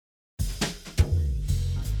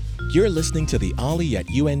You're listening to the Ollie at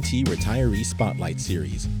UNT Retiree Spotlight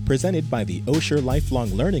Series, presented by the Osher Lifelong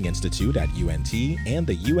Learning Institute at UNT and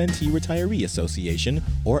the UNT Retiree Association,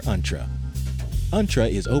 or UNTRA. UNTRA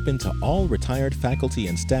is open to all retired faculty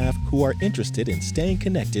and staff who are interested in staying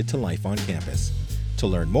connected to life on campus. To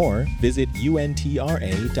learn more, visit untra.unt.edu.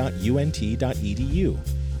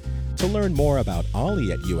 To learn more about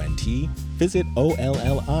Ollie at UNT, visit olli.unt.edu.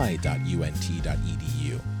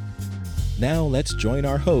 Now let's join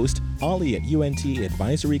our host, Ollie at UNT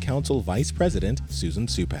Advisory Council Vice President, Susan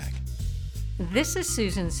Supak. This is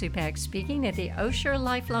Susan Supak speaking at the Osher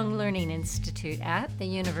Lifelong Learning Institute at the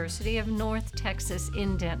University of North Texas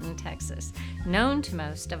in Denton, Texas, known to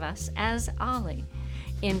most of us as Ollie.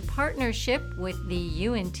 In partnership with the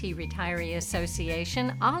UNT Retiree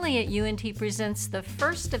Association, Ollie at UNT presents the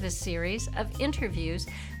first of a series of interviews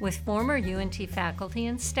with former UNT faculty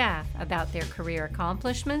and staff about their career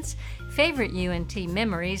accomplishments, favorite UNT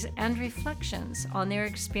memories, and reflections on their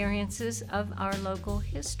experiences of our local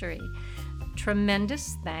history.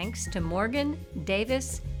 Tremendous thanks to Morgan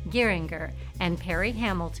Davis Gieringer and Perry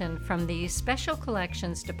Hamilton from the Special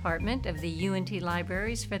Collections Department of the UNT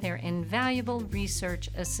Libraries for their invaluable research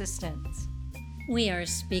assistance. We are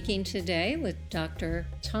speaking today with Dr.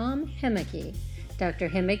 Tom Hemeke. Dr.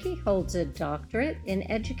 Hemeke holds a doctorate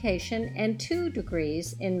in education and 2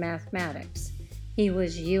 degrees in mathematics. He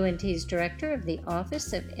was UNT's director of the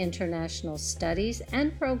Office of International Studies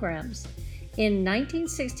and Programs. In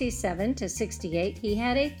 1967 to 68, he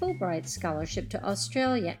had a Fulbright scholarship to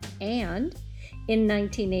Australia, and in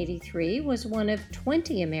 1983 was one of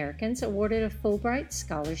 20 Americans awarded a Fulbright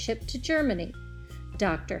scholarship to Germany.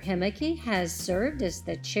 Dr. Hemeke has served as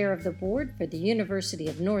the chair of the board for the University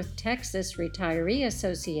of North Texas Retiree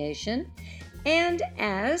Association and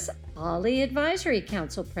as Ollie Advisory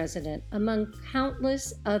Council President, among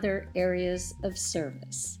countless other areas of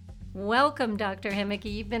service. Welcome, Dr. Hemeke.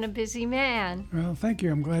 You've been a busy man. Well, thank you.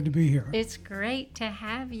 I'm glad to be here. It's great to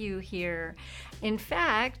have you here. In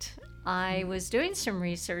fact, I was doing some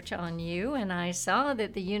research on you, and I saw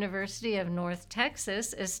that the University of North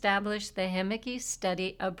Texas established the Hemeke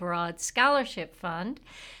Study Abroad Scholarship Fund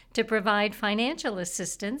to provide financial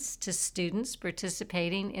assistance to students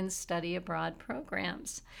participating in study abroad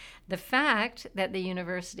programs. The fact that the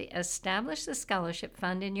university established the scholarship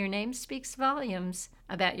fund in your name speaks volumes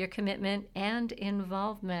about your commitment and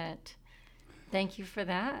involvement. Thank you for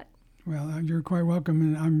that. Well, you're quite welcome,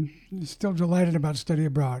 and I'm still delighted about study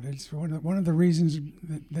abroad. It's one of the reasons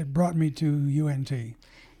that brought me to UNT.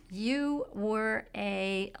 You were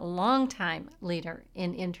a longtime leader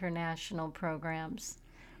in international programs.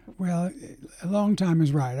 Well, a long time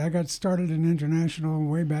is right. I got started in international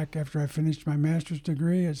way back after I finished my master's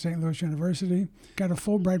degree at St. Louis University. Got a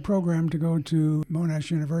Fulbright program to go to Monash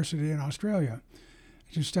University in Australia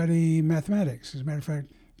to study mathematics. As a matter of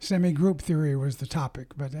fact, semi-group theory was the topic.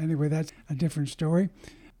 But anyway, that's a different story.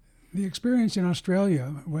 The experience in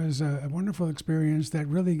Australia was a wonderful experience that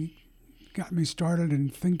really got me started in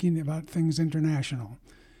thinking about things international.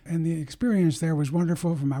 And the experience there was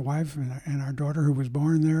wonderful for my wife and our daughter who was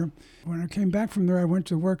born there. When I came back from there, I went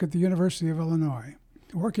to work at the University of Illinois,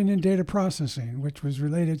 working in data processing, which was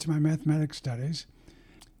related to my mathematics studies.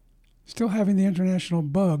 Still having the international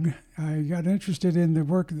bug, I got interested in the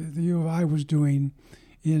work that the U of I was doing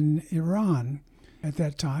in Iran at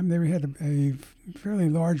that time. They had a fairly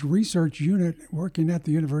large research unit working at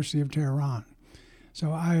the University of Tehran.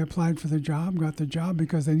 So I applied for the job, got the job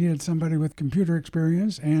because they needed somebody with computer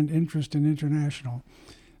experience and interest in international.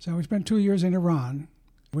 So we spent 2 years in Iran,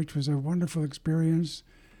 which was a wonderful experience,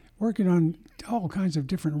 working on all kinds of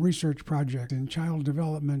different research projects in child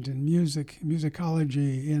development, in music,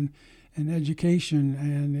 musicology, in education,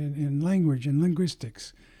 and in language and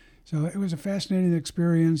linguistics. So it was a fascinating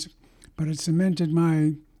experience, but it cemented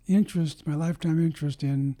my interest, my lifetime interest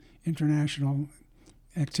in international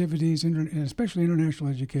activities, especially international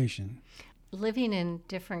education. Living in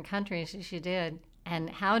different countries as you did, and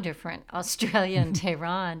how different, Australia and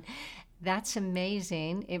Tehran, that's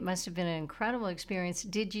amazing. It must have been an incredible experience.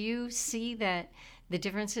 Did you see that the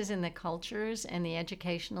differences in the cultures and the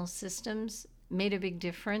educational systems made a big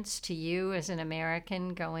difference to you as an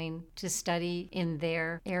American going to study in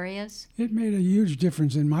their areas? It made a huge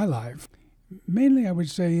difference in my life. Mainly, I would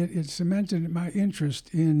say it cemented my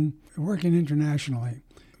interest in working internationally.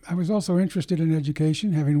 I was also interested in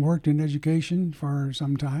education, having worked in education for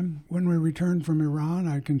some time. When we returned from Iran,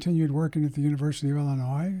 I continued working at the University of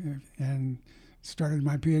Illinois and started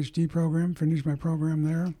my PhD program, finished my program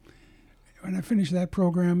there. When I finished that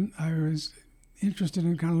program, I was interested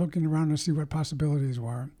in kind of looking around to see what possibilities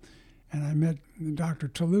were. and I met Dr.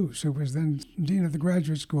 Toulouse, who was then dean of the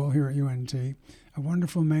graduate school here at UNT, a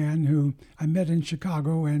wonderful man who I met in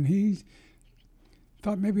Chicago, and he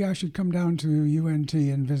thought maybe I should come down to UNT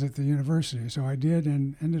and visit the university. So I did,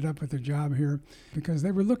 and ended up with a job here because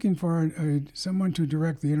they were looking for someone to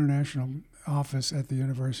direct the international office at the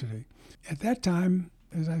university. At that time,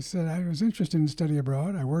 as I said, I was interested in study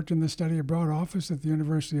abroad. I worked in the study abroad office at the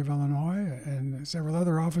University of Illinois and several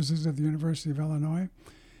other offices at the University of Illinois,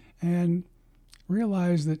 and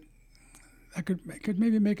realized that I could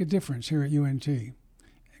maybe make a difference here at UNT.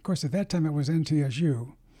 Of course, at that time it was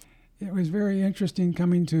NTSU. It was very interesting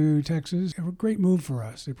coming to Texas. It was a great move for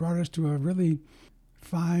us. It brought us to a really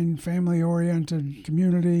fine, family-oriented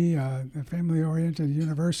community, a family-oriented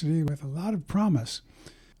university with a lot of promise.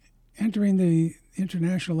 Entering the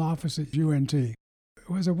international office at UNT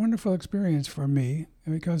was a wonderful experience for me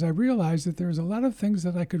because I realized that there's a lot of things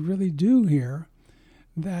that I could really do here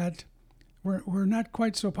that were not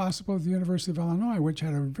quite so possible at the University of Illinois, which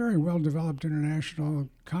had a very well-developed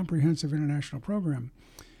comprehensive international program.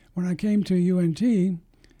 When I came to UNT,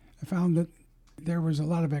 I found that there was a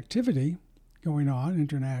lot of activity going on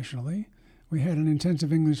internationally. We had an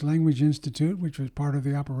intensive English language institute, which was part of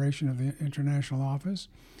the operation of the international office.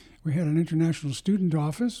 We had an international student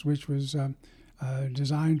office, which was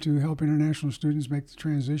designed to help international students make the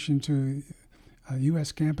transition to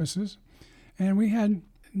U.S. campuses. And we had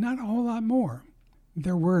not a whole lot more.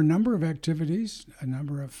 There were a number of activities, a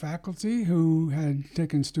number of faculty who had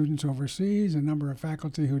taken students overseas, a number of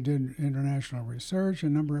faculty who did international research, a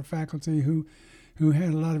number of faculty who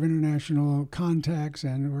had a lot of international contacts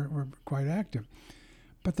and were quite active.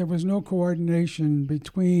 But there was no coordination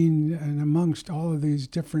between and amongst all of these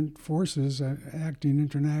different forces acting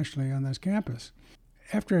internationally on this campus.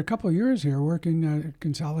 After a couple of years here working,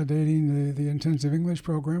 consolidating the intensive English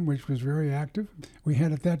program, which was very active, we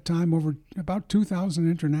had at that time about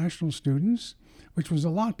 2,000 international students, which was a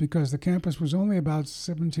lot because the campus was only about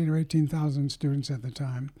 17,000 or 18,000 students at the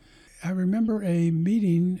time. I remember a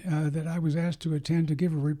meeting that I was asked to attend to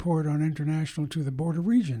give a report on international to the Board of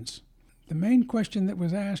Regents. The main question that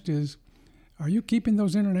was asked is, are you keeping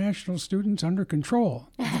those international students under control?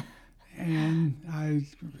 And I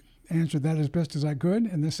answered that as best as I could.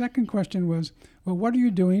 And the second question was, well, what are you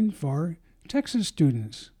doing for Texas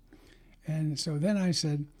students? And so then I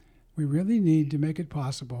said, we really need to make it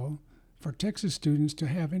possible for Texas students to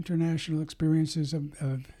have international experiences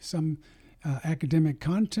of some academic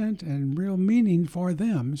content and real meaning for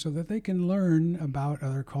them so that they can learn about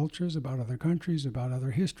other cultures, about other countries, about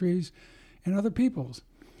other histories, and other peoples.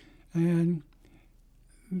 And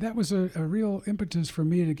that was a real impetus for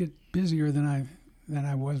me to get busier than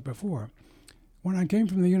I was before. When I came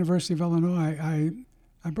from the University of Illinois,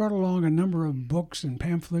 I brought along a number of books and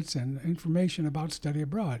pamphlets and information about study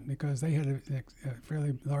abroad because they had a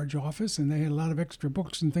fairly large office and they had a lot of extra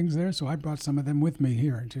books and things there, so I brought some of them with me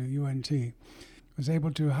here to UNT. I was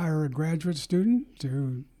able to hire a graduate student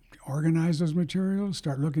to organize those materials,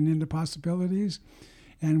 start looking into possibilities,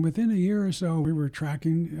 and within a year or so, we were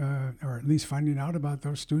tracking, or at least finding out about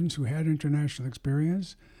those students who had international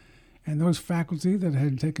experience and those faculty that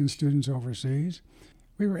had taken students overseas.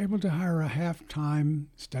 We were able to hire a half-time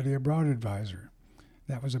study abroad advisor.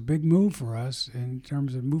 That was a big move for us in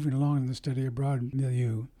terms of moving along in the study abroad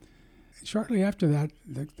milieu. Shortly after that,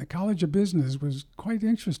 the College of Business was quite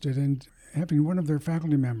interested in having one of their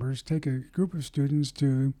faculty members take a group of students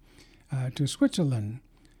to Switzerland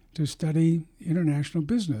to study international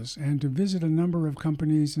business and to visit a number of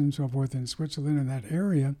companies and so forth in Switzerland and that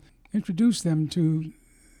area, introduce them to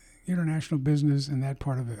international business in that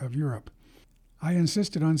part of Europe. I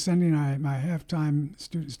insisted on sending my half-time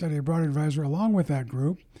student study abroad advisor along with that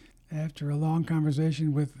group. After a long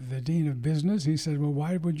conversation with the dean of business, he said, well,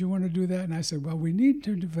 why would you want to do that? And I said, well, we need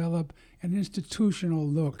to develop an institutional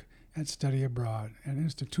look at study abroad, an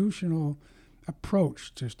institutional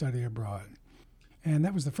approach to study abroad. And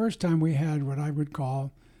that was the first time we had what I would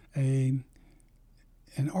call an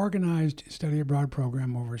organized study abroad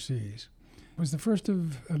program overseas. It was the first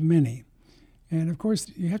of many. And of course,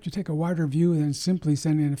 you have to take a wider view than simply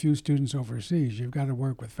sending a few students overseas. You've got to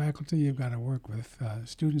work with faculty, you've got to work with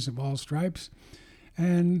students of all stripes,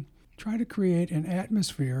 and try to create an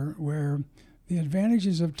atmosphere where the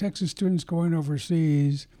advantages of Texas students going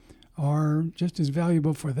overseas are just as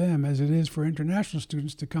valuable for them as it is for international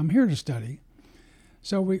students to come here to study.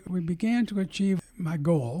 So we began to achieve my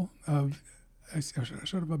goal of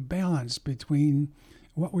sort of a balance between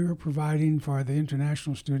what we were providing for the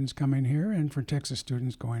international students coming here and for Texas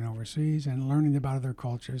students going overseas and learning about other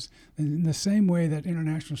cultures in the same way that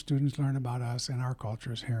international students learn about us and our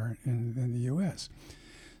cultures here in the U.S.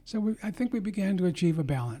 So I think we began to achieve a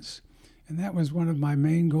balance. And that was one of my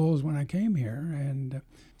main goals when I came here. And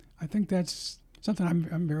I think that's something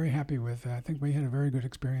I'm very happy with. I think we had a very good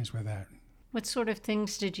experience with that. What sort of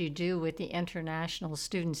things did you do with the international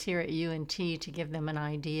students here at UNT to give them an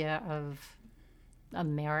idea of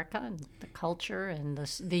America and the culture and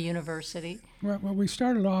the university? Well, we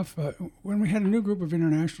started off when we had a new group of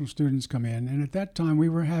international students come in, and at that time we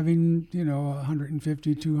were having,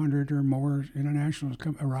 150, 200 or more internationals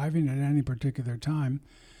arriving at any particular time,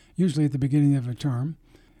 usually at the beginning of a term.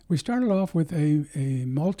 We started off with a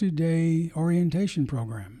multi-day orientation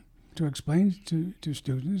program to explain to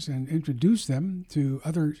students and introduce them to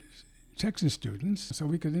other Texas students, so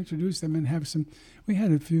we could introduce them and have we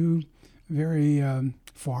had a few very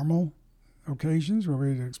formal occasions where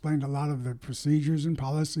we explained a lot of the procedures and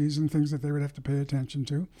policies and things that they would have to pay attention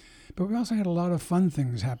to. But we also had a lot of fun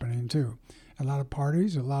things happening too. A lot of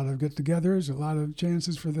parties, a lot of get-togethers, a lot of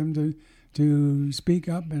chances for them to speak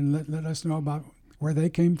up and let us know about where they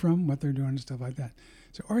came from, what they're doing, and stuff like that.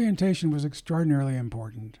 So orientation was extraordinarily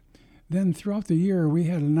important. Then throughout the year, we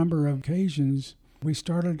had a number of occasions. We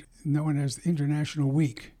started known as International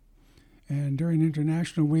Week. And during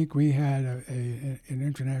International Week, we had an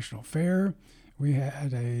international fair. We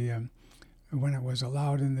had when it was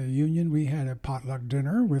allowed in the union, we had a potluck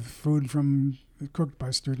dinner with food cooked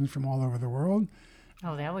by students from all over the world.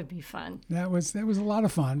 Oh, that would be fun. That was a lot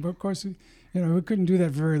of fun. But of course, we couldn't do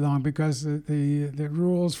that very long because the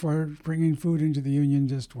rules for bringing food into the union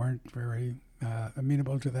just weren't very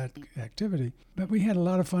amenable to that activity. But we had a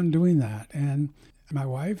lot of fun doing that. And my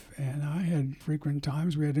wife and I had frequent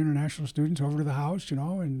times. We had international students over to the house,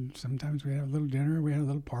 and sometimes we had a little dinner, we had a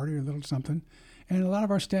little party, a little something. And a lot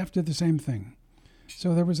of our staff did the same thing.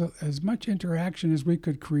 So there was as much interaction as we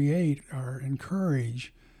could create or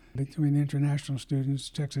encourage between international students,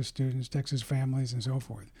 Texas families, and so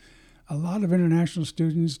forth. A lot of international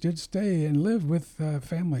students did stay and live with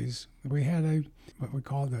families. We had what we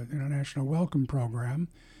call the International Welcome Program,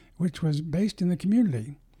 which was based in the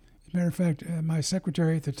community. As a matter of fact, my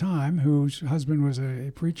secretary at the time, whose husband was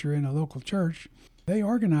a preacher in a local church, they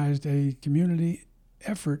organized a community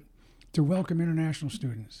effort to welcome international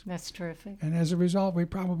students. That's terrific. And as a result, we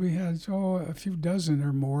probably had a few dozen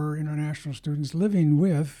or more international students living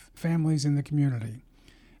with families in the community.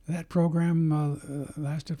 That program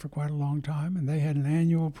lasted for quite a long time, and they had an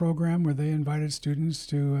annual program where they invited students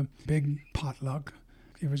to a big potluck.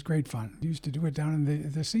 It was great fun. We used to do it down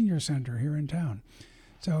in the senior center here in town.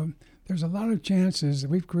 So there's a lot of chances.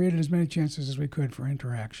 We've created as many chances as we could for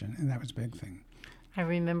interaction, and that was a big thing. I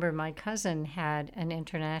remember my cousin had an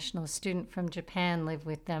international student from Japan live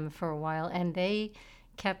with them for a while, and they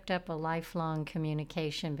kept up a lifelong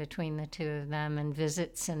communication between the two of them and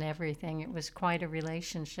visits and everything. It was quite a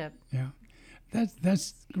relationship. Yeah,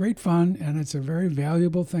 that's great fun, and it's a very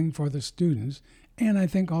valuable thing for the students, and I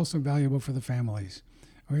think also valuable for the families.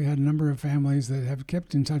 We had a number of families that have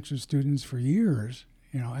kept in touch with students for years,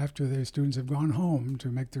 after the students have gone home to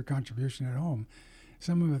make their contribution at home.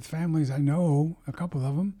 Some of the families I know, a couple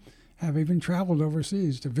of them, have even traveled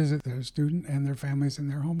overseas to visit their student and their families in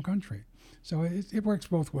their home country. So it works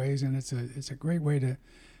both ways, and it's a great way to,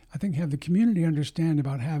 I think, have the community understand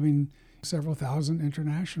about having several thousand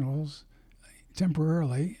internationals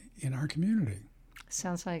temporarily in our community.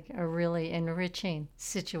 Sounds like a really enriching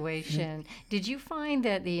situation. Yeah. Did you find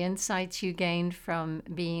that the insights you gained from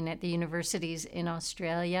being at the universities in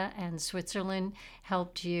Australia and Switzerland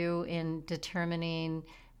helped you in determining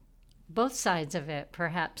both sides of it,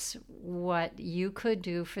 perhaps what you could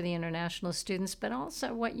do for the international students, but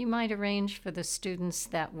also what you might arrange for the students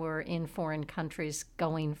that were in foreign countries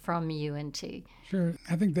going from UNT? Sure.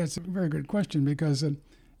 I think that's a very good question because,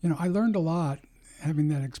 I learned a lot having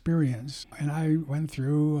that experience. And I went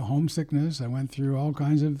through homesickness. I went through all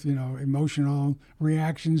kinds of, emotional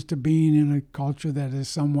reactions to being in a culture that is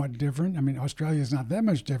somewhat different. I mean, Australia is not that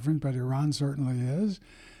much different, but Iran certainly is.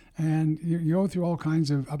 And you go through all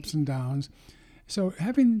kinds of ups and downs. So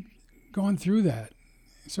having gone through that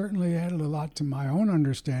certainly added a lot to my own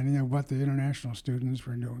understanding of what the international students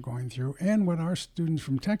were going through and what our students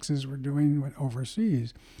from Texas were doing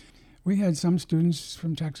overseas. We had some students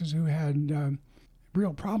from Texas who had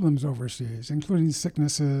real problems overseas, including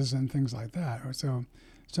sicknesses and things like that. So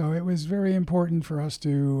it was very important for us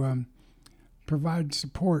to provide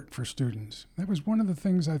support for students. That was one of the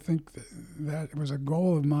things I think that was a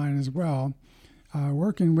goal of mine as well,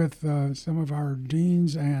 working with some of our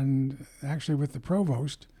deans and actually with the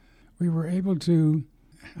provost. We were able to,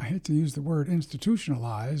 I hate to use the word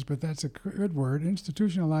institutionalize, but that's a good word,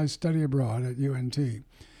 institutionalize study abroad at UNT.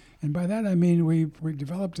 And by that I mean we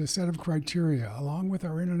developed a set of criteria along with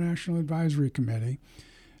our International Advisory Committee,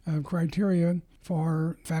 criteria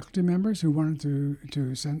for faculty members who wanted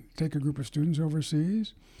to take a group of students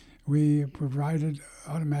overseas. We provided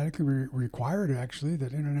automatically, required actually,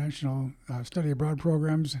 that international study abroad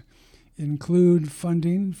programs include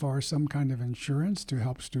funding for some kind of insurance to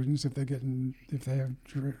help students if they have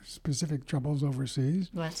specific troubles overseas.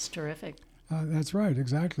 That's terrific. That's right,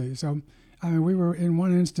 exactly. So, we were in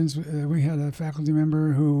one instance, we had a faculty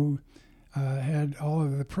member who had all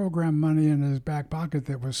of the program money in his back pocket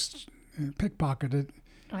that was pickpocketed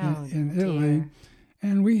in Italy.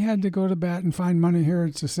 And we had to go to bat and find money here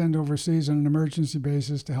to send overseas on an emergency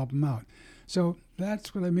basis to help him out. So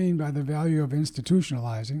that's what I mean by the value of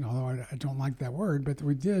institutionalizing, although I don't like that word, but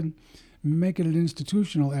we did make it an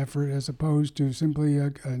institutional effort as opposed to simply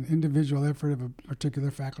an individual effort of a particular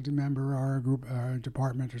faculty member or a group or a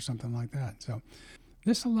department or something like that. So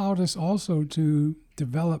this allowed us also to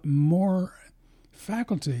develop more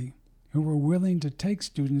faculty who were willing to take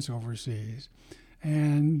students overseas.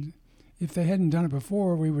 And if they hadn't done it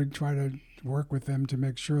before, we would try to work with them to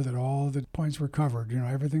make sure that all the points were covered.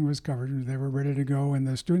 Everything was covered, and they were ready to go, and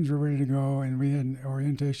the students were ready to go, and we had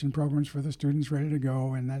orientation programs for the students ready to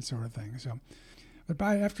go, and that sort of thing. So, but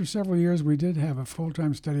after several years, we did have a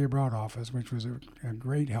full-time study abroad office, which was a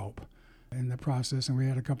great help in the process, and we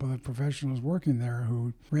had a couple of professionals working there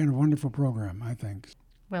who ran a wonderful program, I think.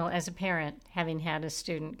 Well, as a parent, having had a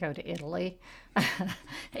student go to Italy,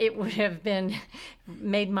 it would have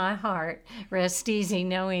made my heart rest easy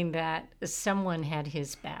knowing that someone had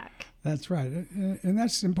his back. That's right, and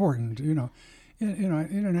that's important.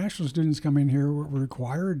 International students coming here were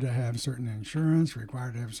required to have certain insurance,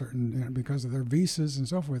 required to have certain, because of their visas and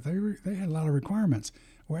so forth. They had a lot of requirements.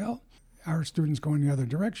 Well, our students going the other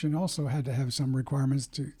direction also had to have some requirements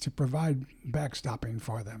to provide backstopping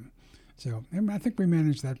for them. So I think we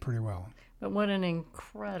managed that pretty well. But what an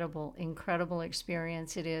incredible, incredible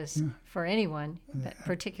experience it is for anyone, but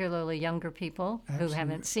particularly younger people who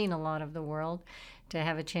haven't seen a lot of the world, to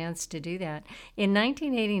have a chance to do that. In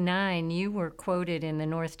 1989, you were quoted in the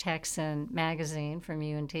North Texan magazine from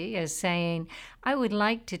UNT as saying, "I would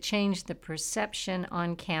like to change the perception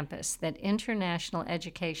on campus that international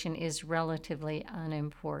education is relatively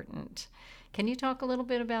unimportant." Can you talk a little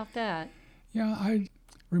bit about that? Yeah, I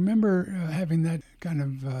remember having that kind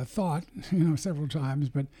of thought, several times.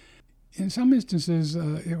 But in some instances,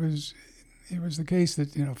 it was the case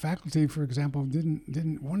that faculty, for example,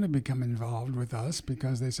 didn't want to become involved with us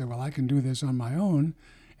because they said, "Well, I can do this on my own,"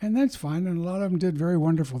 and that's fine. And a lot of them did very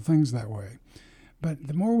wonderful things that way. But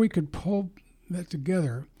the more we could pull that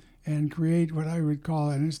together and create what I would call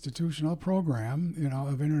an institutional program,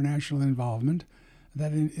 of international involvement,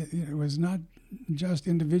 that it was not just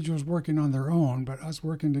individuals working on their own, but us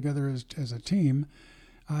working together as a team,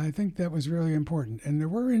 I think that was really important. And there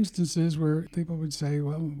were instances where people would say,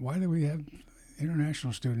 "Well, why do we have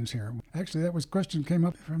international students here?" Actually, that question came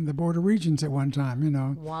up from the Board of Regents at one time,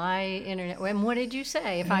 Why and what did you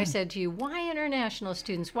say? If I said to you, "Why international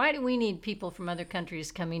students? Why do we need people from other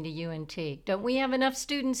countries coming to UNT? Don't we have enough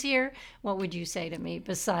students here?" What would you say to me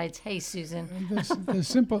besides, "Hey, Susan"?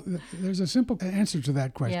 There's a simple answer to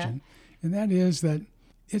that question. Yeah. And that is that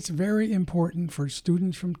it's very important for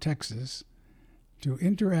students from Texas to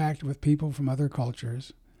interact with people from other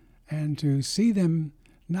cultures and to see them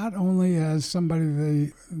not only as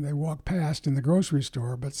somebody they walk past in the grocery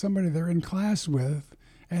store, but somebody they're in class with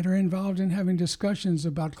and are involved in having discussions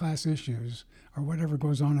about class issues or whatever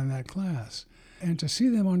goes on in that class. And to see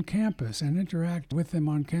them on campus and interact with them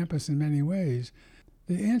on campus in many ways,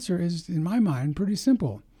 the answer is, in my mind, pretty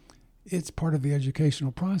simple. It's part of the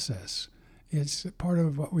educational process. It's part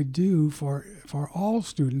of what we do for all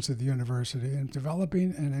students at the university in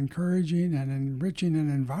developing and encouraging and enriching an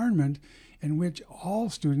environment in which all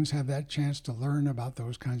students have that chance to learn about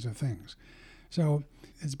those kinds of things. So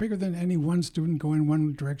it's bigger than any one student going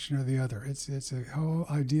one direction or the other. It's a whole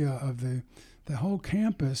idea of the whole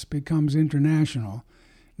campus becomes international,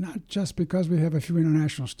 not just because we have a few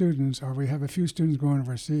international students or we have a few students going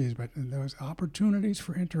overseas, but those opportunities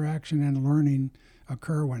for interaction and learning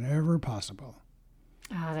occur whenever possible.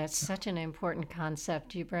 Oh, that's such an important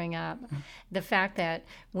concept you bring up. The fact that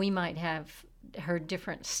we might have heard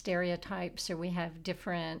different stereotypes or we have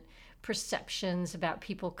different perceptions about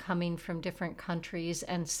people coming from different countries,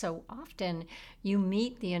 and so often you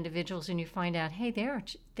meet the individuals and you find out, hey, they're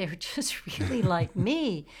just really like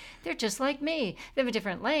me. They're just like me. They have a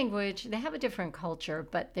different language, they have a different culture,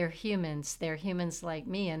 but they're humans. They're humans like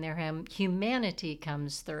me, and their humanity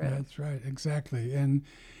comes through. That's right, exactly. And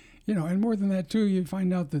and more than that too, you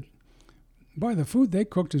find out that boy, the food they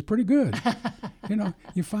cooked is pretty good.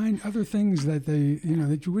 You find other things that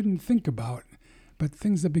that you wouldn't think about, but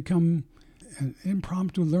things that become an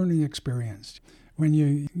impromptu learning experience. When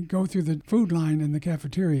you go through the food line in the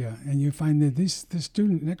cafeteria and you find that this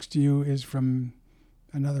student next to you is from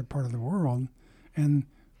another part of the world, and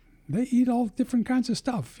they eat all different kinds of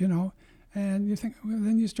stuff, and you think, well,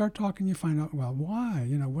 then you start talking, you find out, well, why?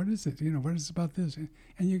 What is it? What is it about this?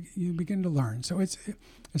 And you begin to learn. So it's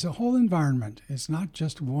a whole environment. It's not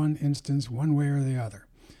just one instance, one way or the other.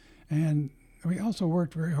 And we also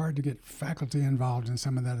worked very hard to get faculty involved in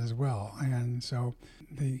some of that as well. And so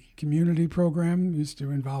the community program used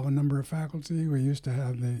to involve a number of faculty. We used to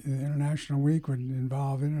have the International Week would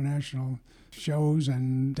involve international shows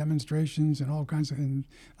and demonstrations and all kinds of, and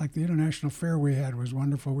like the International Fair we had was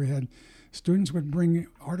wonderful. We had students would bring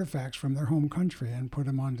artifacts from their home country and put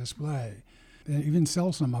them on display. They even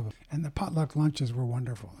sell some of them. And the potluck lunches were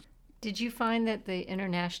wonderful. Did you find that the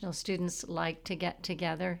international students like to get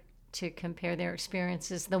together to compare their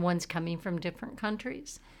experiences, the ones coming from different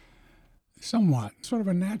countries? Somewhat. Sort of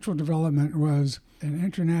a natural development was an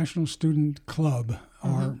international student club,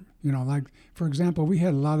 or, like, for example, we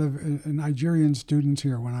had a lot of Nigerian students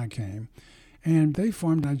here when I came, and they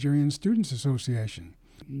formed Nigerian Students Association.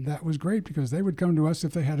 That was great because they would come to us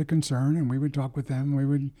if they had a concern, and we would talk with them. We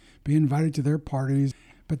would be invited to their parties,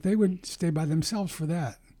 but they would stay by themselves for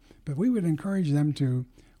that. But we would encourage them to,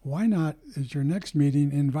 why not, at your next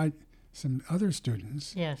meeting, invite some other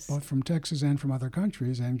students, yes, both from Texas and from other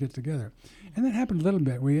countries, and get together. And that happened a little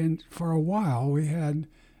bit. For a while, we had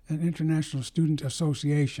an International Student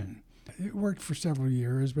Association. It worked for several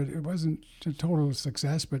years, but it wasn't a total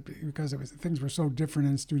success, but because things were so different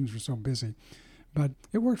and students were so busy. But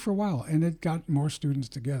it worked for a while, and it got more students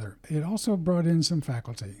together. It also brought in some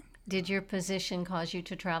faculty. Did your position cause you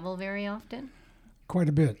to travel very often? Quite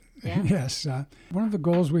a bit, yeah. Yes. One of the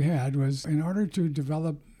goals we had was, in order to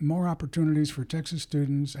develop more opportunities for Texas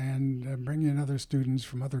students and bring in other students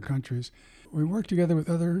from other countries, we worked together with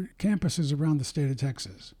other campuses around the state of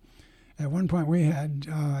Texas. At one point we had,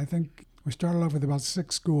 I think we started off with about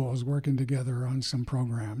 6 schools working together on some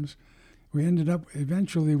programs. We ended up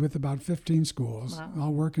eventually with about 15 schools, wow,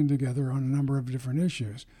 all working together on a number of different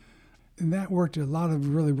issues. And that worked in a lot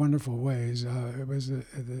of really wonderful ways. It was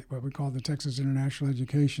what we call the Texas International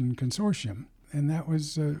Education Consortium. And that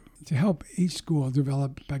was to help each school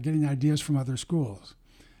develop by getting ideas from other schools.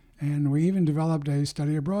 And we even developed a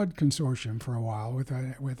study abroad consortium for a while.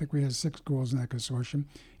 I think we had 6 schools in that consortium.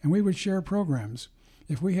 And we would share programs.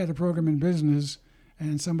 If we had a program in business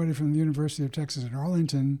and somebody from the University of Texas at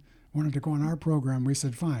Arlington wanted to go on our program, we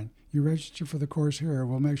said, fine, you register for the course here.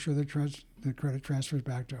 We'll make sure the credit transfers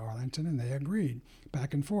back to Arlington, and they agreed,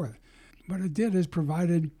 back and forth. What it did is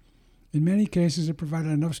in many cases, it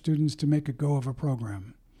provided enough students to make a go of a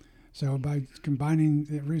program. So by combining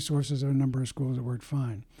the resources of a number of schools, it worked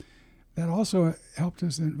fine. That also helped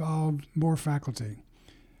us involve more faculty.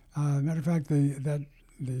 Matter of fact,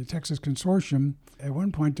 the Texas Consortium at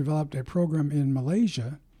one point developed a program in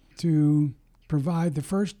Malaysia to provide the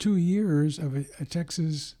first 2 years of a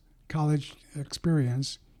Texas college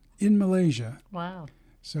experience in Malaysia. Wow.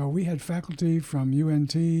 So we had faculty from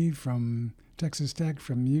UNT, from Texas Tech,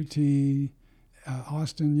 from UT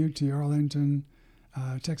Austin, UT Arlington,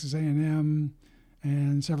 Texas A&M,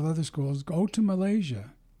 and several other schools go to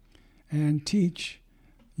Malaysia and teach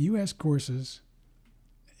U.S. courses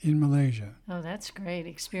in Malaysia. Oh, that's great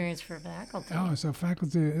experience for faculty. Oh, so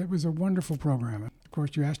faculty, it was a wonderful program. Of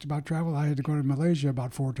course, you asked about travel. I had to go to Malaysia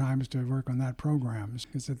about 4 times to work on that program,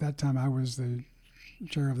 because at that time I was the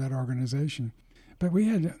chair of that organization. But we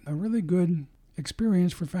had a really good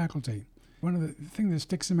experience for faculty. One of the things that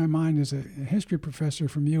sticks in my mind is a history professor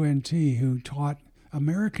from UNT who taught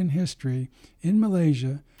American history in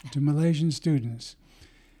Malaysia to Malaysian students.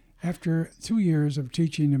 After 2 years of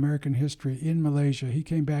teaching American history in Malaysia, he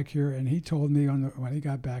came back here and he told me when he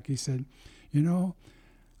got back, he said,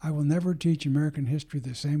 I will never teach American history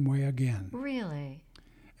the same way again. Really?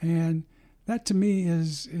 And that to me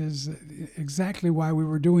is exactly why we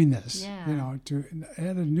were doing this. Yeah. To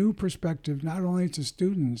add a new perspective, not only to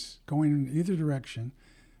students going in either direction,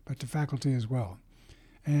 but to faculty as well.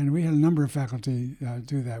 And we had a number of faculty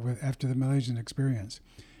do that after the Malaysian experience.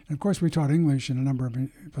 And of course, we taught English in a number of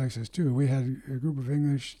places too. We had a group of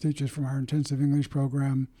English teachers from our intensive English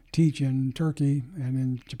program teach in Turkey and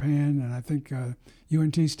in Japan. And I think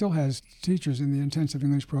UNT still has teachers in the intensive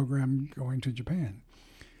English program going to Japan.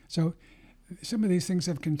 So some of these things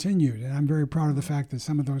have continued, and I'm very proud of the fact that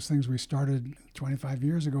some of those things we started 25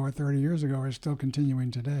 years ago or 30 years ago are still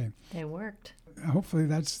continuing today. They worked. Hopefully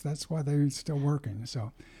that's why they're still working.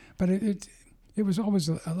 So, but It was always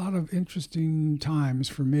a lot of interesting times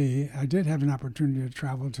for me. I did have an opportunity to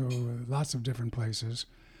travel to lots of different places.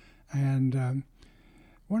 And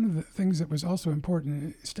one of the things that was also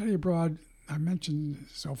important, study abroad, I mentioned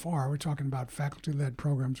so far, we're talking about faculty-led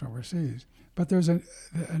programs overseas. But there's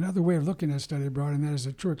another way of looking at study abroad, and that is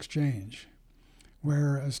a true exchange,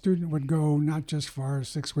 where a student would go not just for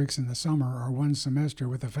 6 weeks in the summer or one semester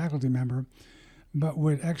with a faculty member, but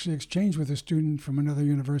would actually exchange with a student from another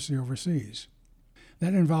university overseas.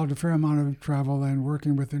 That involved a fair amount of travel and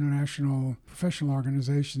working with international professional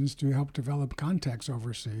organizations to help develop contacts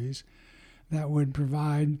overseas that would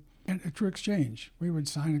provide a true exchange. We would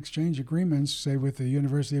sign exchange agreements, say, with the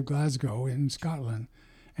University of Glasgow in Scotland,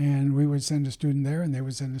 and we would send a student there, and they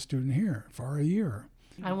would send a student here for a year.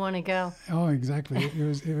 I want to go. Oh, exactly. It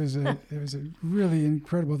was a really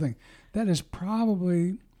incredible thing. That is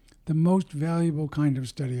probably the most valuable kind of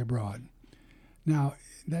study abroad. Now,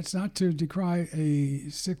 that's not to decry a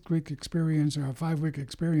 6-week experience or a 5-week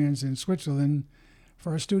experience in Switzerland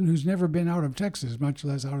for a student who's never been out of Texas, much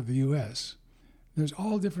less out of the U.S. There's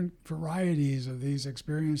all different varieties of these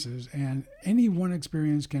experiences, and any one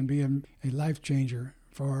experience can be a life changer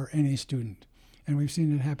for any student. And we've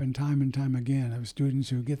seen it happen time and time again of students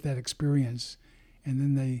who get that experience, and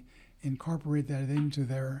then they incorporate that into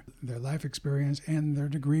their life experience and their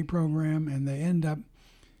degree program, and they end up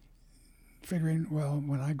figuring, well,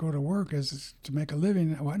 when I go to work as to make a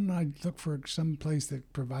living, why don't I look for some place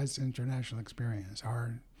that provides international experience?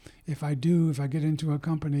 Or if I get into a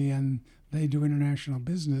company and they do international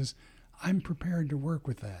business, I'm prepared to work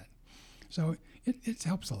with that. So it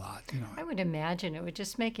helps a lot, you know. I would imagine it would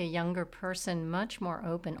just make a younger person much more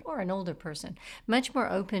open, or an older person, much more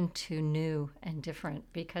open to new and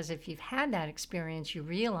different. Because if you've had that experience, you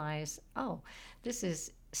realize, oh, this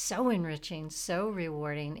is so enriching, so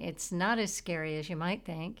rewarding. It's not as scary as you might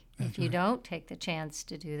think if you don't take the chance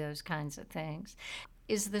to do those kinds of things.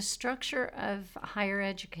 Is the structure of higher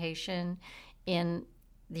education in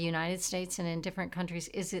the United States and in different countries,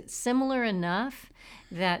 is it similar enough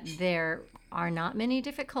that there are not many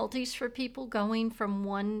difficulties for people going from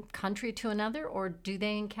one country to another, or do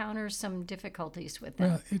they encounter some difficulties with that?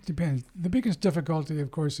 Well, it depends. The biggest difficulty,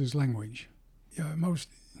 of course, is language. Most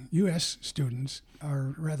U.S. students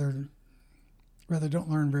are rather don't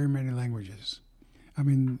learn very many languages. I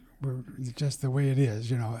mean, it's just the way it is,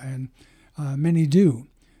 you know, and many do.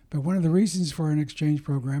 But one of the reasons for an exchange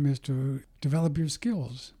program is to develop your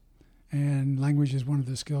skills, and language is one of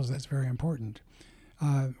the skills that's very important.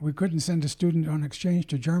 We couldn't send a student on exchange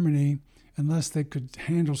to Germany unless they could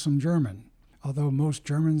handle some German, although most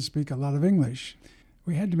Germans speak a lot of English.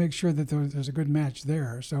 We had to make sure that there's a good match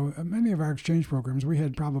there. So many of our exchange programs, we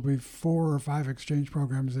had probably 4 or 5 exchange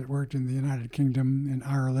programs that worked in the United Kingdom, in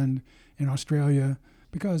Ireland, in Australia,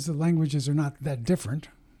 because the languages are not that different.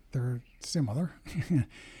 They're similar.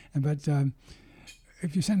 But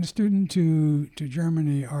if you send a student to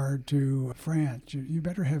Germany or to France, you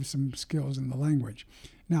better have some skills in the language.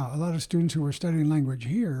 Now, a lot of students who were studying language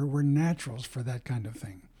here were naturals for that kind of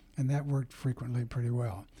thing, and that worked frequently pretty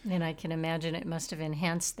well. And I can imagine it must have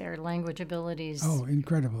enhanced their language abilities. Oh,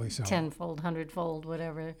 incredibly so. 10-fold, 100-fold,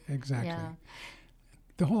 whatever. Exactly. Yeah.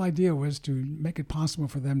 The whole idea was to make it possible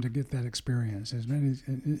for them to get that experience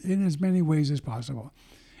in as many ways as possible.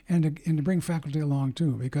 And to bring faculty along,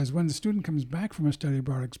 too, because when the student comes back from a study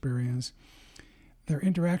abroad experience, their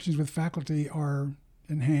interactions with faculty are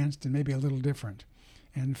enhanced and maybe a little different.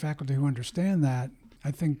 And faculty who understand that,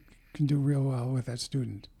 I think, can do real well with that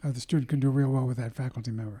student, or the student can do real well with that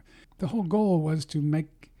faculty member. The whole goal was to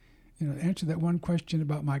answer that one question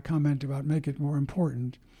about my comment about make it more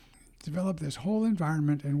important, develop this whole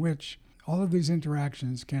environment in which all of these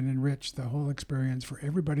interactions can enrich the whole experience for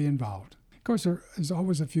everybody involved. Of course, there's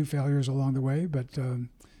always a few failures along the way, but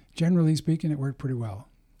generally speaking, it worked pretty well.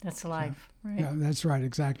 That's life, right? Yeah, that's right,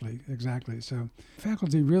 exactly. So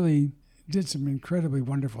faculty really did some incredibly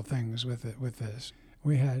wonderful things with this.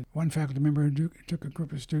 We had one faculty member who took a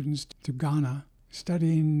group of students to Ghana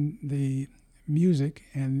studying the music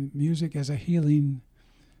and music as a healing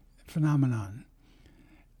phenomenon.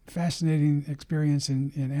 Fascinating experience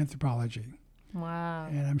in anthropology. Wow.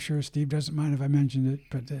 And I'm sure Steve doesn't mind if I mentioned it,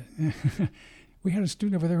 but we had a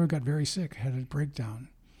student over there who got very sick, had a breakdown.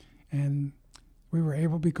 And we were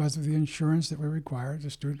able, because of the insurance that we required, the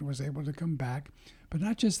student was able to come back. But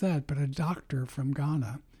not just that, but a doctor from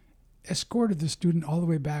Ghana escorted the student all the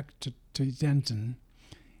way back to Denton.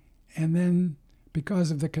 And then,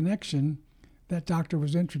 because of the connection, that doctor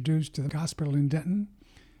was introduced to the hospital in Denton,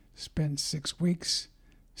 spent 6 weeks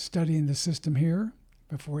studying the system here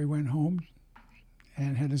before he went home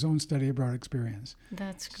and had his own study abroad experience.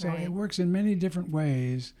 That's great. So it works in many different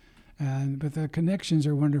ways, but the connections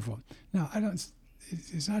are wonderful. Now,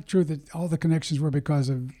 it's not true that all the connections were because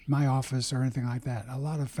of my office or anything like that. A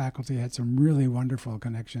lot of faculty had some really wonderful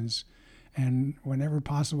connections, and whenever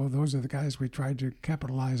possible, those are the guys we tried to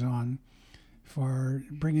capitalize on for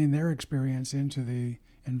bringing their experience into the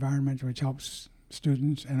environment, which helps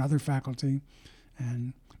students and other faculty.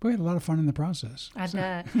 And we had a lot of fun in the process. I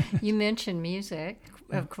bet. You mentioned music.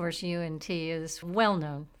 Of course, UNT is well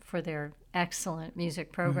known for their excellent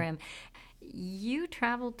music program. You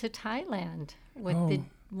traveled to Thailand with the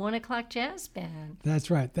 1 O'Clock Jazz Band. That's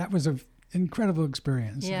right. That was an incredible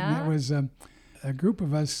experience. Yeah? And that was a group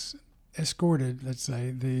of us escorted, let's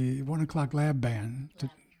say, the 1 O'Clock Lab Band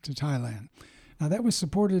to Thailand. Now, that was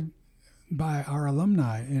supported by our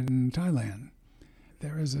alumni in Thailand.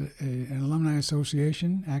 There is an alumni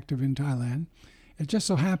association active in Thailand. It just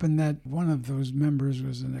so happened that one of those members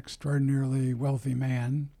was an extraordinarily wealthy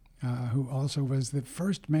man who also was the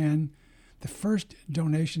first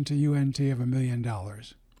donation to UNT of $1 million.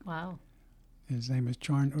 Wow. His name is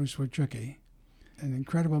Charn Uswachuki, an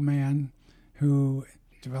incredible man who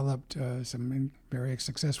developed some very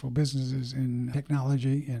successful businesses in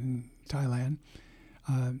technology in Thailand,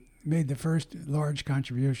 made the first large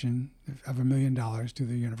contribution of $1 million to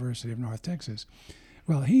the University of North Texas.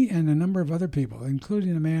 Well, he and a number of other people,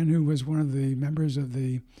 including a man who was one of the members of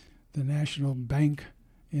the National Bank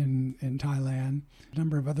in Thailand, a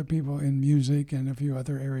number of other people in music and a few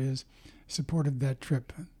other areas, supported that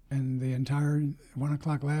trip. And the entire 1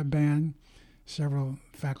 O'Clock Lab Band, several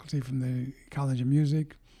faculty from the College of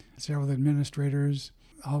Music, several administrators,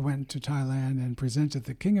 all went to Thailand and presented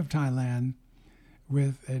the King of Thailand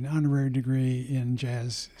with an honorary degree in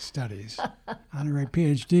jazz studies, honorary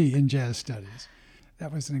PhD in jazz studies.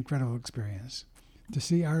 That was an incredible experience. To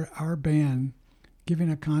see our band giving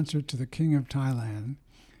a concert to the King of Thailand,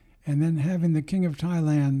 and then having the King of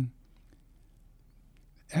Thailand,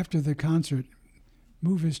 after the concert,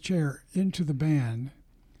 move his chair into the band,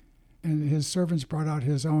 and his servants brought out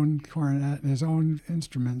his own cornet and his own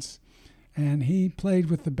instruments, and he played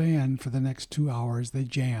with the band for the next 2 hours. They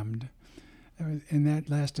jammed. And that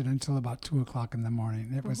lasted until about 2 o'clock in the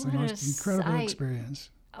morning. It was the most incredible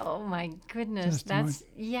experience. Oh my goodness! That's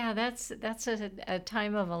a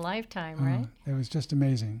time of a lifetime, right? It was just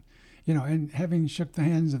amazing, And having shook the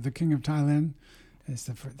hands of the King of Thailand, it's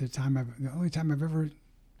the only time I've ever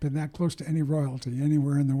been that close to any royalty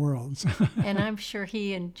anywhere in the world. And I'm sure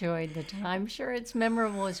he enjoyed the time. I'm sure it's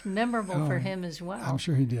memorable for him as well. I'm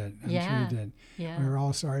sure he did. I'm sure he did. Yeah. We were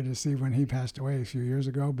all sorry to see when he passed away a few years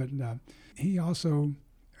ago, but he also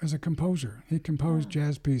was a composer. He composed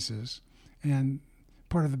jazz pieces, and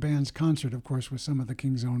part of the band's concert, of course, was some of the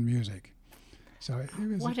King's own music. So it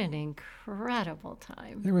was what an incredible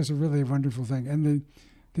time. It was a really wonderful thing. And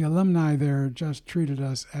the alumni there just treated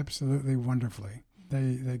us absolutely wonderfully.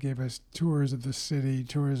 They gave us tours of the city,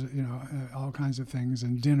 tours, all kinds of things,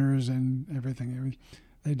 and dinners and everything.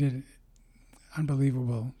 They did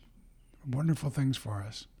unbelievable, wonderful things for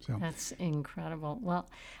us. So that's incredible. Well,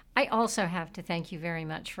 I also have to thank you very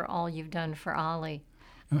much for all you've done for Ollie.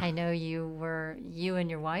 I know you and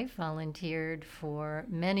your wife volunteered for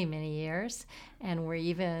many, many years, and were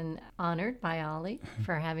even honored by Ollie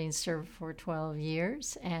for having served for 12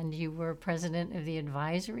 years, and you were president of the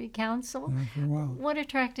advisory council. For a while. What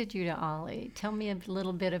attracted you to Ollie? Tell me a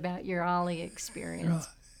little bit about your Ollie experience.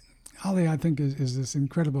 Well, Ollie, I think, is this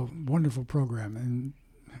incredible, wonderful program, and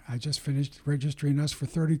I just finished registering us for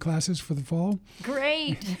 30 classes for the fall.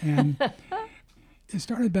 Great! And it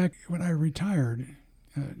started back when I retired.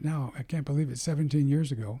 Now, I can't believe it, 17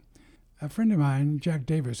 years ago. A friend of mine, Jack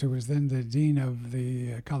Davis, who was then the dean of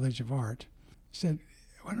the College of Art, said,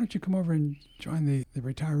 why don't you come over and join the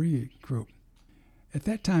retiree group? At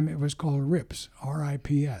that time, it was called RIPS,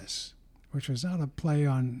 R-I-P-S, which was not a play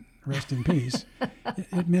on rest in peace.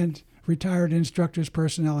 It meant Retired Instructors,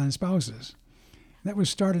 Personnel, and Spouses. That was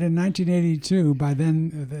started in 1982 by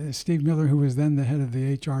then Steve Miller, who was then the head of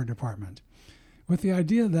the HR department, with the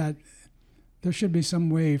idea that there should be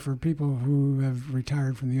some way for people who have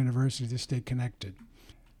retired from the university to stay connected.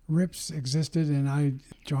 RIPS existed, and I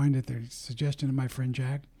joined at the suggestion of my friend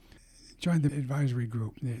Jack, joined the advisory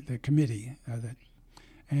group, the committee.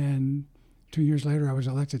 And 2 years later, I was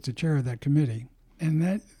elected to chair of that committee. And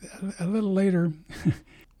that a little later,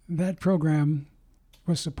 that program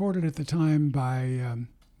was supported at the time by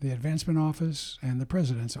the Advancement Office and the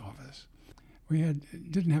President's Office. We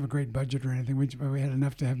didn't have a great budget or anything. We had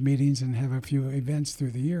enough to have meetings and have a few events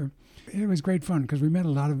through the year. It was great fun because we met a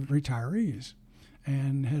lot of retirees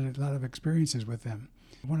and had a lot of experiences with them.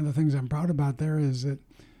 One of the things I'm proud about there is that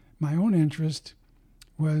my own interest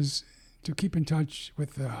was to keep in touch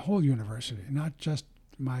with the whole university, not just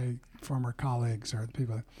my former colleagues or the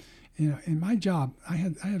people. In my job, I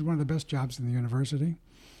had one of the best jobs in the university,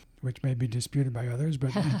 which may be disputed by others,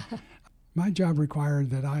 but my job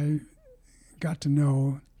required that I got to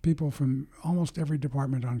know people from almost every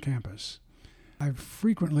department on campus. I've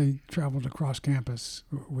frequently traveled across campus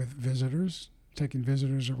with visitors, taking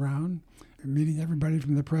visitors around, meeting everybody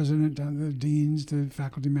from the president down to the deans to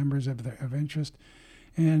faculty members of interest.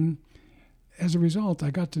 And as a result, I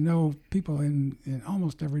got to know people in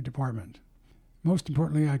almost every department. Most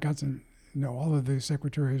importantly, I got to know all of the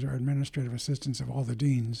secretaries or administrative assistants of all the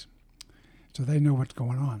deans, so they know what's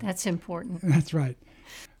going on. That's important. That's right.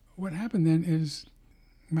 What happened then is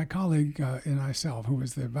my colleague and myself, who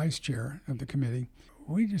was the vice chair of the committee,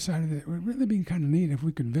 we decided that it would really be kind of neat if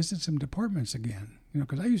we could visit some departments again,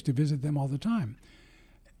 because I used to visit them all the time.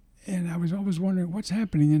 And I was always wondering what's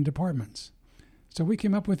happening in departments. So we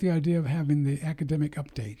came up with the idea of having the academic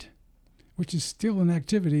update, which is still an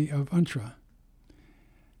activity of UNTRA.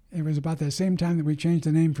 It was about the same time that we changed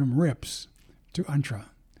the name from RIPS to UNTRA,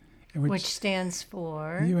 which stands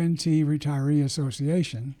for UNT Retiree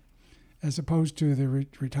Association, as opposed to the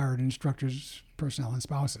Retired Instructors, Personnel, and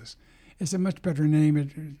Spouses. It's a much better name.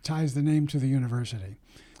 It ties the name to the university.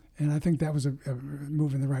 And I think that was a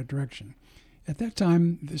move in the right direction. At that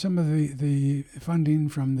time, some of the funding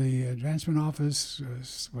from the advancement office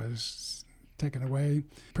was taken away.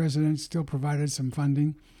 The president still provided some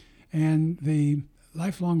funding. And the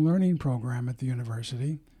lifelong learning program at the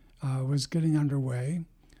university was getting underway.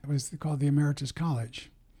 It was called the Emeritus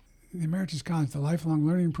College. The Emeritus College, the lifelong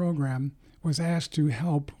learning program, was asked to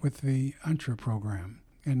help with the UNTRA program.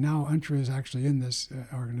 And now UNTRA is actually in this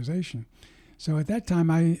organization. So at that time,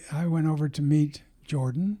 I went over to meet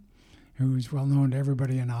Jordan, who's well known to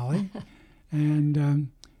everybody in Ollie.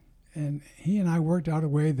 and he and I worked out a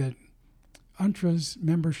way that UNTRA's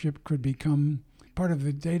membership could become part of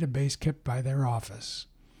the database kept by their office.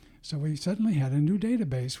 So we suddenly had a new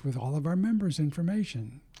database with all of our members'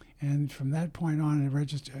 information. And from that point on,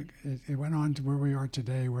 it went on to where we are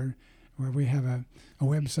today, where we have a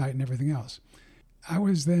website and everything else. I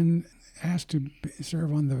was then asked to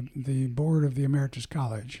serve on the board of the Emeritus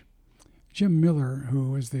College. Jim Miller,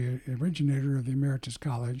 who was the originator of the Emeritus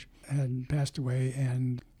College, had passed away,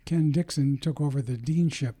 and Ken Dixon took over the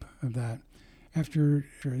deanship of that. After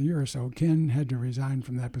a year or so, Ken had to resign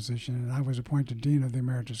from that position, and I was appointed dean of the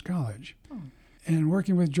Emeritus College. Oh. And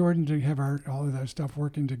working with Jordan to have all of that stuff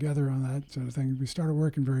working together on that sort of thing, we started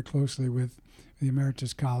working very closely with the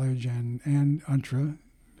Emeritus College and UNTRA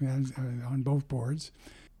on both boards.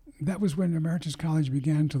 That was when Emeritus College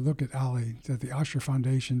began to look at Ollie, at the Osher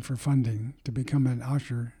Foundation, for funding to become an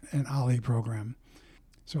Osher and Ollie program.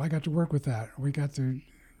 So I got to work with that. We got to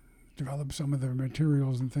develop some of the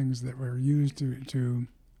materials and things that were used to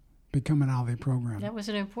become an Ollie program. That was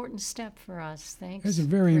an important step for us. Thanks. It's a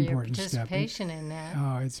very for important your step. Participation in that.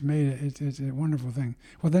 Oh, it's a wonderful thing.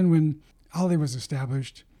 Well, then when Ollie was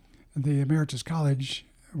established, the Emeritus College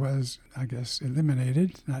was, I guess,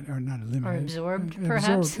 eliminated, not eliminated. Or absorbed,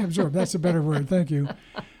 perhaps. Absorbed. That's a better word. Thank you.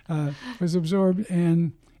 Was absorbed,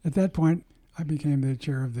 and at that point, I became the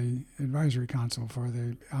chair of the advisory council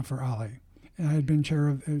for Ollie. And I had been chair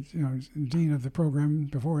of, dean of the program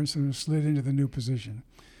before, and so slid into the new position.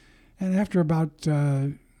 And after about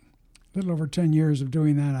a little over 10 years of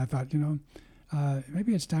doing that, I thought,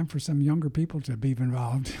 maybe it's time for some younger people to be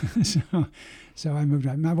involved. so I moved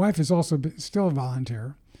on. My wife is also still a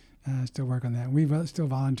volunteer, still work on that. We still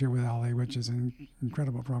volunteer with Ollie, which is an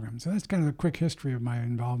incredible program. So that's kind of a quick history of my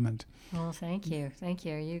involvement. Well, thank you. Thank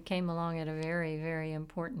you. You came along at a very, very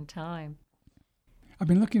important time. I've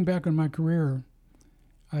been looking back on my career.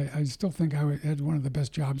 I still think I had one of the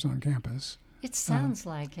best jobs on campus. It sounds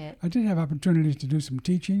like it. I did have opportunities to do some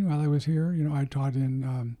teaching while I was here. I taught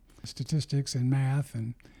in statistics and math,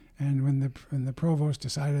 and when the provost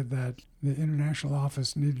decided that the international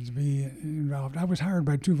office needed to be involved, I was hired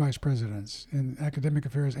by two vice presidents in academic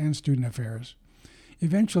affairs and student affairs.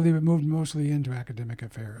 Eventually, it moved mostly into academic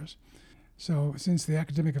affairs. So since the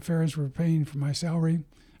academic affairs were paying for my salary,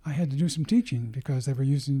 I had to do some teaching because they were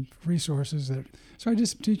using resources so I did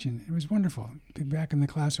some teaching. It was wonderful to be back in the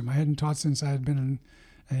classroom. I hadn't taught since I had been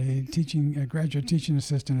a graduate teaching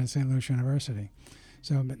assistant at St. Louis University.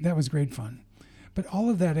 So that was great fun. But all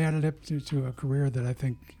of that added up to a career that I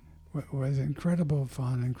think was incredible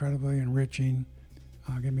fun, incredibly enriching.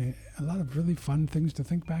 Gave me a lot of really fun things to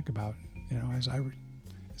think back about, as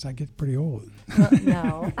I get pretty old.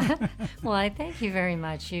 No. Well, I thank you very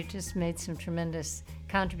much. You just made some tremendous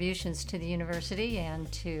contributions to the university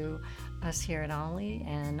and to us here at Ollie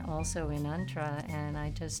and also in UNTRA, and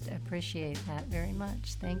I just appreciate that very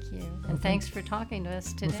much. Thank you. And thanks for talking to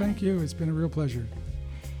us today. Well, thank you. It's been a real pleasure.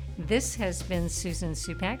 This has been Susan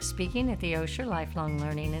Supak speaking at the Osher Lifelong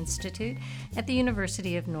Learning Institute at the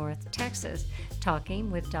University of North Texas,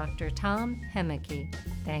 talking with Dr. Tom Hemeke.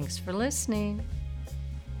 Thanks for listening.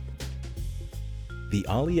 The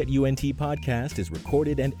Ollie at UNT podcast is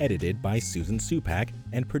recorded and edited by Susan Supak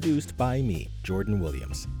and produced by me, Jordan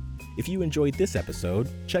Williams. If you enjoyed this episode,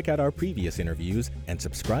 check out our previous interviews and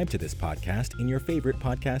subscribe to this podcast in your favorite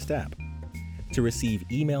podcast app. To receive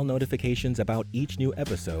email notifications about each new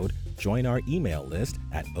episode, join our email list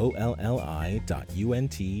at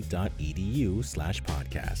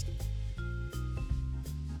olli.unt.edu/podcast.